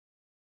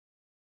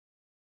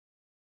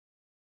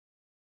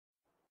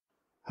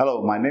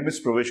Hello, my name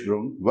is Pravesh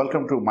Gurung.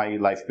 Welcome to my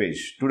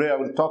LifePage. Today I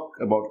will talk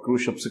about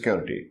cruise ship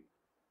security.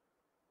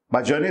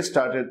 My journey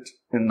started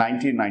in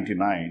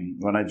 1999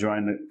 when I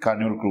joined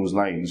Carnival Cruise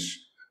Lines.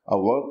 I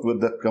worked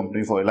with the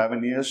company for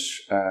 11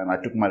 years and I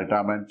took my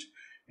retirement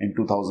in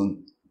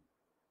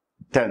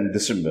 2010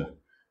 December.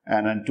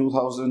 And in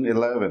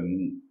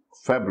 2011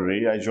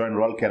 February, I joined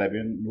Royal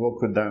Caribbean,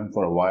 worked with them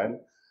for a while.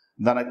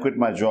 Then I quit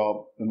my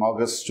job in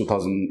August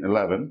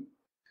 2011.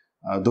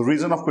 The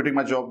reason of quitting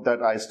my job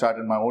that I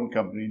started my own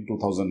company in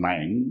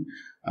 2009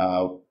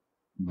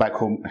 back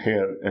home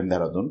here in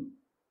Dehradun.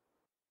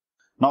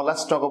 Now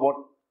let's talk about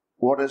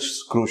what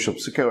is cruise ship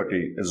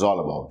security is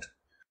all about.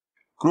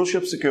 Cruise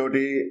ship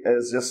security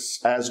is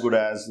just as good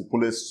as the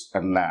police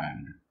and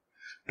land.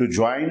 To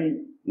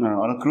join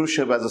on a cruise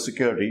ship as a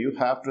security, you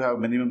have to have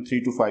minimum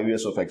 3 to 5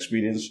 years of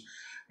experience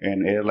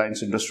in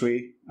airlines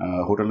industry,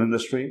 hotel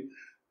industry,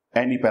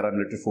 any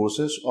paramilitary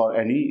forces or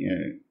any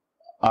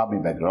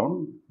Army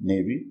background,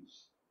 Navy,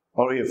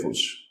 or Air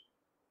Force.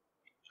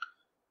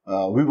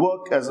 We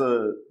work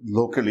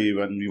locally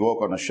when we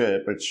work on a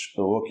ship. It's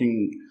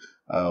working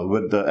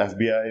with the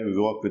FBI, we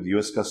work with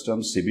US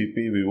Customs,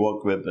 CBP, we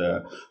work with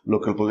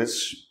local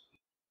police.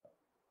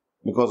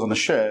 Because on a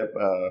ship,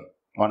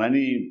 on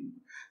any,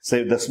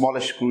 say the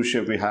smallest cruise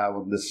ship we have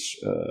on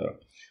this,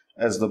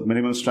 as the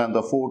minimum strength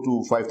of 4,000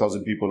 to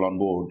 5,000 people on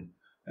board,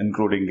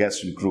 including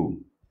guests and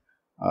crew.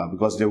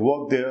 Because they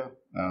work there,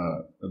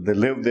 they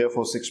live there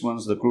for 6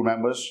 months, the crew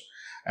members,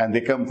 and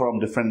they come from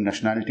different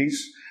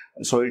nationalities.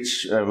 So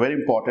it's very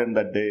important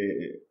that they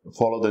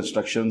follow the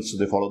instructions,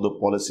 they follow the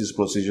policies,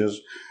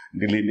 procedures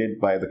delineated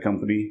by the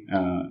company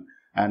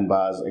and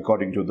by us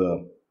according to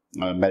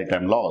the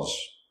maritime laws.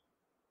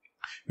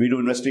 We do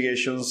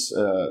investigations.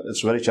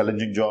 It's a very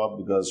challenging job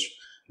because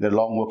there are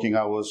long working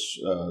hours,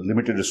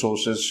 limited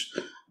resources.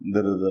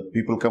 The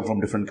people come from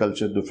different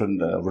culture,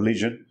 different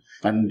religion,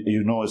 and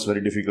it's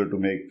very difficult to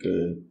make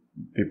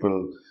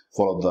people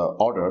follow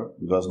the order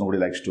because nobody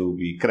likes to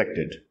be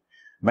corrected.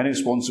 Many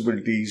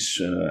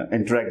responsibilities,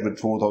 interact with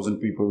 4,000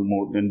 people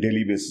more on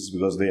daily basis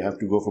because they have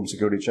to go from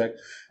security check,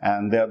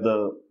 and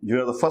you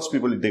are the first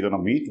people they're going to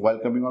meet while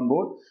coming on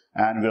board,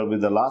 and will be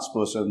the last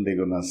person they're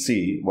going to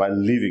see while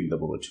leaving the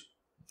boat.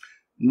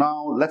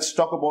 Now let's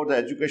talk about the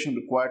education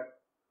required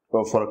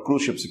for a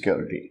cruise ship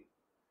security.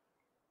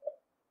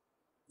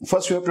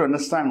 First, you have to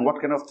understand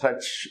what kind of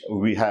threats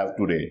we have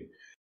today.